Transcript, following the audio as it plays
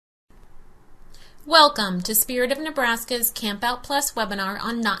Welcome to Spirit of Nebraska's Camp Out Plus webinar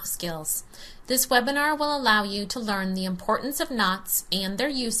on knot skills. This webinar will allow you to learn the importance of knots and their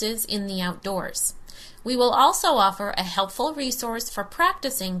uses in the outdoors. We will also offer a helpful resource for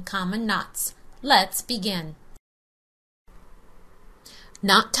practicing common knots. Let's begin.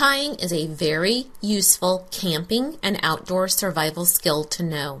 Knot tying is a very useful camping and outdoor survival skill to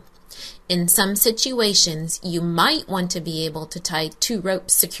know. In some situations, you might want to be able to tie two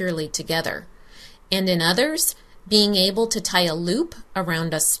ropes securely together. And in others, being able to tie a loop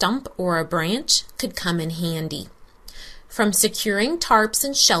around a stump or a branch could come in handy. From securing tarps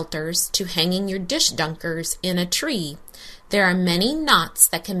and shelters to hanging your dish dunkers in a tree, there are many knots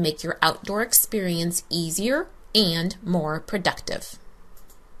that can make your outdoor experience easier and more productive.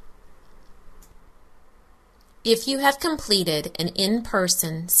 If you have completed an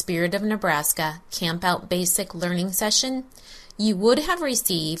in-person Spirit of Nebraska Camp Out Basic learning session, you would have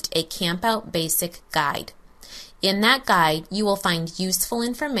received a Camp Out Basic guide. In that guide, you will find useful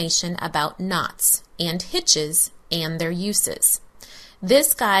information about knots and hitches and their uses.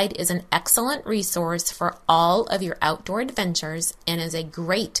 This guide is an excellent resource for all of your outdoor adventures and is a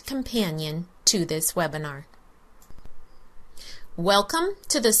great companion to this webinar. Welcome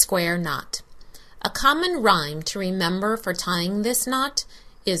to the square knot. A common rhyme to remember for tying this knot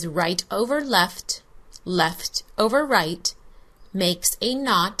is right over left, left over right, makes a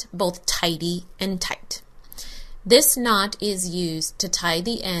knot both tidy and tight. This knot is used to tie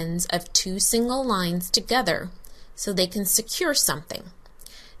the ends of two single lines together so they can secure something.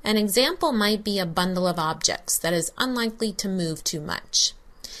 An example might be a bundle of objects that is unlikely to move too much.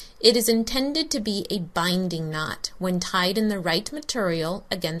 It is intended to be a binding knot when tied in the right material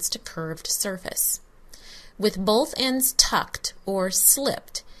against a curved surface. With both ends tucked or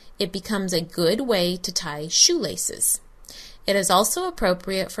slipped, it becomes a good way to tie shoelaces. It is also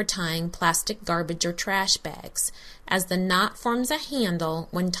appropriate for tying plastic garbage or trash bags, as the knot forms a handle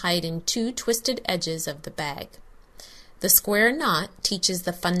when tied in two twisted edges of the bag. The square knot teaches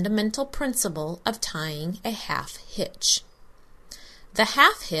the fundamental principle of tying a half hitch. The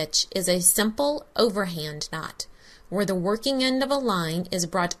half hitch is a simple overhand knot, where the working end of a line is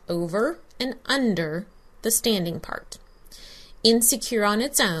brought over and under the standing part. Insecure on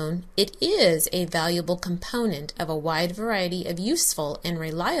its own, it is a valuable component of a wide variety of useful and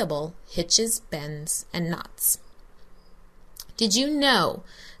reliable hitches, bends, and knots. Did you know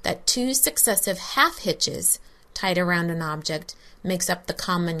that two successive half hitches tied around an object makes up the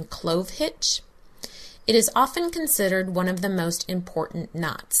common clove hitch? It is often considered one of the most important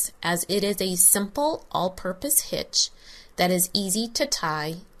knots, as it is a simple all-purpose hitch that is easy to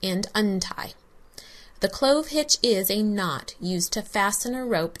tie and untie. The clove hitch is a knot used to fasten a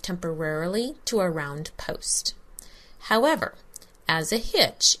rope temporarily to a round post. However, as a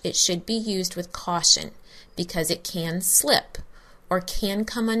hitch, it should be used with caution because it can slip or can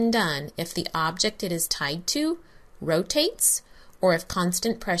come undone if the object it is tied to rotates or if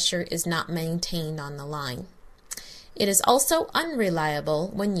constant pressure is not maintained on the line. It is also unreliable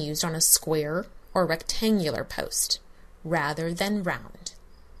when used on a square or rectangular post rather than round.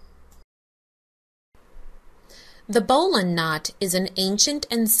 The bowline knot is an ancient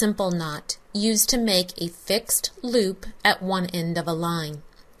and simple knot used to make a fixed loop at one end of a line.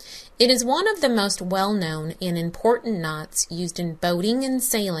 It is one of the most well-known and important knots used in boating and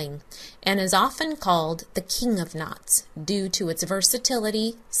sailing and is often called the king of knots due to its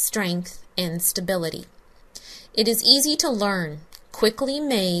versatility, strength, and stability. It is easy to learn, quickly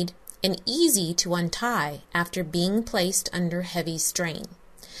made, and easy to untie after being placed under heavy strain.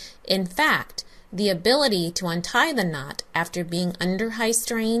 In fact, the ability to untie the knot after being under high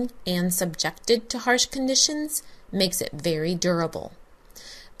strain and subjected to harsh conditions makes it very durable.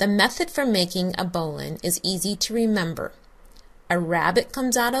 The method for making a bowline is easy to remember. A rabbit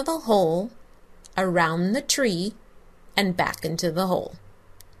comes out of the hole, around the tree, and back into the hole.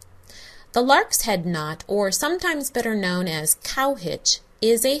 The lark's head knot, or sometimes better known as cow hitch,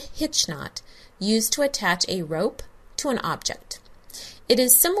 is a hitch knot used to attach a rope to an object. It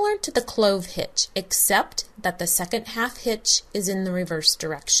is similar to the clove hitch, except that the second half hitch is in the reverse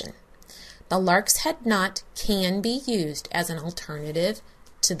direction. The lark's head knot can be used as an alternative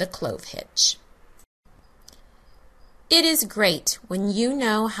to the clove hitch. It is great when you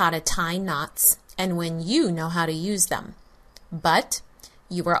know how to tie knots and when you know how to use them. But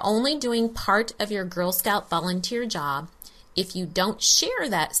you are only doing part of your Girl Scout volunteer job if you don't share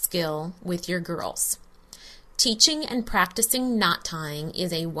that skill with your girls. Teaching and practicing knot tying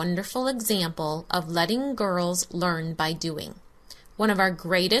is a wonderful example of letting girls learn by doing, one of our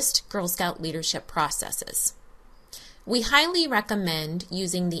greatest Girl Scout leadership processes. We highly recommend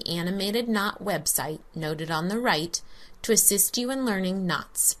using the Animated Knot website noted on the right to assist you in learning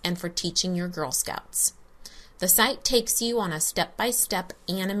knots and for teaching your Girl Scouts. The site takes you on a step-by-step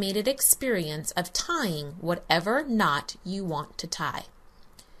animated experience of tying whatever knot you want to tie.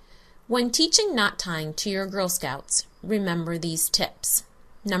 When teaching knot tying to your Girl Scouts, remember these tips.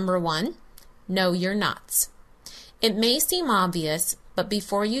 Number 1, know your knots. It may seem obvious, but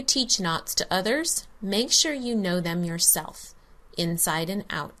before you teach knots to others, make sure you know them yourself, inside and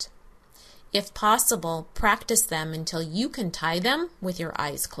out. If possible, practice them until you can tie them with your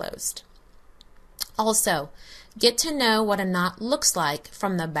eyes closed. Also, get to know what a knot looks like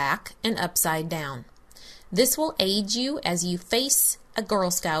from the back and upside down. This will aid you as you face a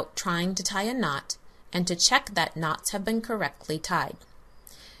Girl Scout trying to tie a knot and to check that knots have been correctly tied.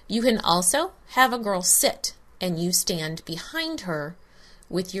 You can also have a girl sit and you stand behind her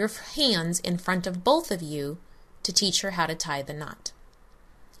with your hands in front of both of you to teach her how to tie the knot.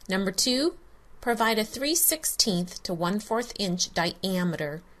 Number 2, provide a 3/16 to 1/4 inch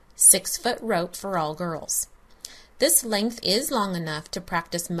diameter 6-foot rope for all girls. This length is long enough to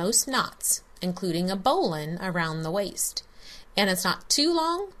practice most knots, including a bowline around the waist, and it's not too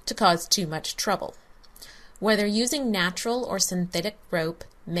long to cause too much trouble. Whether using natural or synthetic rope,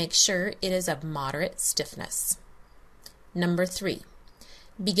 make sure it is of moderate stiffness. Number 3,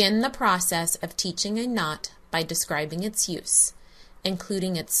 begin the process of teaching a knot by describing its use,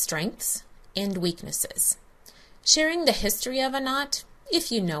 including its strengths and weaknesses. Sharing the history of a knot,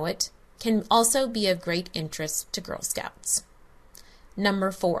 if you know it, can also be of great interest to Girl Scouts.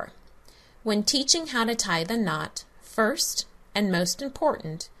 Number 4, when teaching how to tie the knot, first and most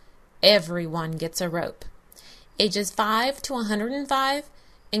important, everyone gets a rope. Ages 5 to 105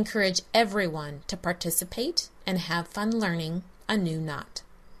 encourage everyone to participate and have fun learning a new knot.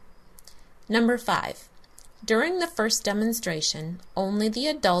 Number 5, during the first demonstration, only the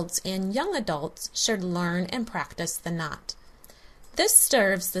adults and young adults should learn and practice the knot. This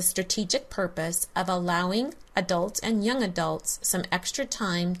serves the strategic purpose of allowing adults and young adults some extra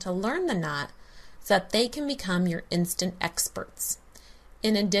time to learn the knot so that they can become your instant experts.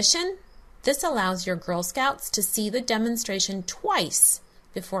 In addition, this allows your Girl Scouts to see the demonstration twice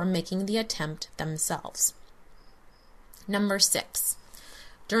before making the attempt themselves. Number 6,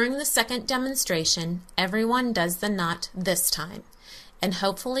 during the second demonstration, everyone does the knot this time, and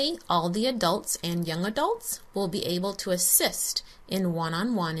hopefully all the adults and young adults will be able to assist in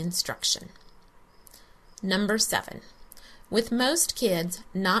one-on-one instruction. Number 7, with most kids,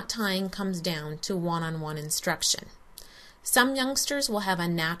 knot tying comes down to one-on-one instruction. Some youngsters will have a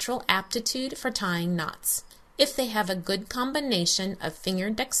natural aptitude for tying knots if they have a good combination of finger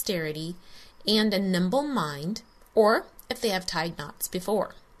dexterity and a nimble mind, or if they have tied knots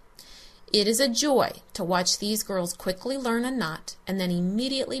before. It is a joy to watch these girls quickly learn a knot and then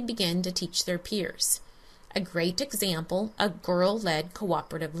immediately begin to teach their peers. A great example of girl-led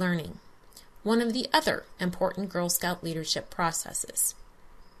cooperative learning, one of the other important Girl Scout leadership processes.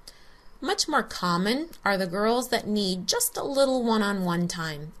 Much more common are the girls that need just a little one-on-one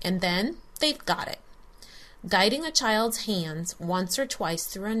time, and then they've got it. Guiding a child's hands once or twice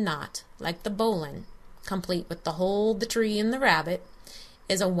through a knot, like the bowline, complete with the hole, the tree, and the rabbit,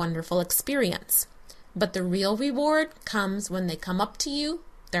 is a wonderful experience. But the real reward comes when they come up to you,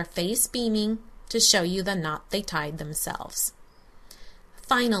 their face beaming, to show you the knot they tied themselves.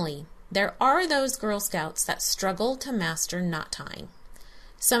 Finally, there are those Girl Scouts that struggle to master knot tying.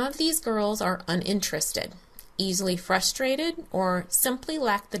 Some of these girls are uninterested, easily frustrated, or simply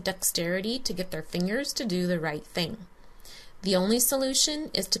lack the dexterity to get their fingers to do the right thing. The only solution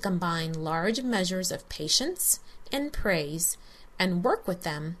is to combine large measures of patience and praise and work with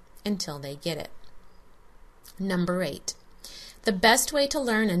them until they get it. Number 8, the best way to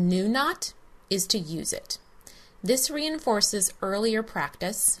learn a new knot is to use it. This reinforces earlier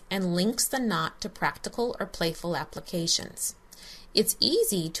practice and links the knot to practical or playful applications. It's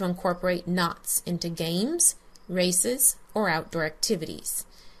easy to incorporate knots into games, races, or outdoor activities.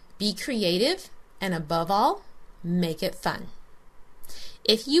 Be creative and, above all, make it fun.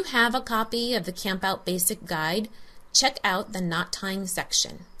 If you have a copy of the Camp Out Basic Guide, check out the knot tying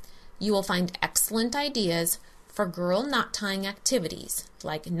section. You will find excellent ideas for girl knot tying activities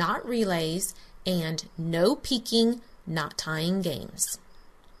like knot relays and no peeking knot tying games.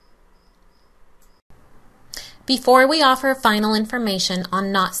 Before we offer final information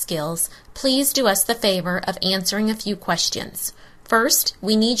on knot skills, please do us the favor of answering a few questions. First,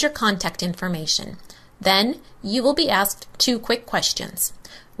 we need your contact information. Then, you will be asked 2 quick questions.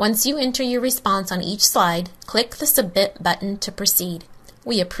 Once you enter your response on each slide, click the Submit button to proceed.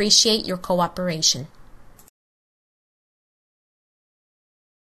 We appreciate your cooperation.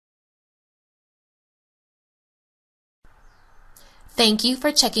 Thank you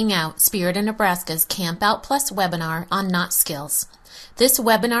for checking out Spirit of Nebraska's Camp Out Plus webinar on knot skills. This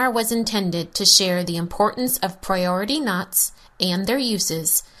webinar was intended to share the importance of priority knots and their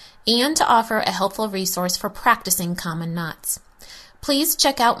uses, and to offer a helpful resource for practicing common knots. Please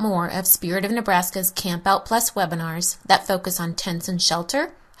check out more of Spirit of Nebraska's Camp Out Plus webinars that focus on tents and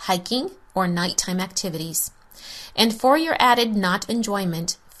shelter, hiking, or nighttime activities. And for your added knot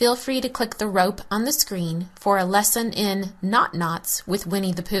enjoyment, feel free to click the rope on the screen for a lesson in knot knots with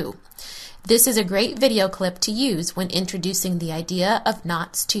Winnie the Pooh. This is a great video clip to use when introducing the idea of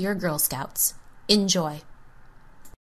knots to your Girl Scouts. Enjoy!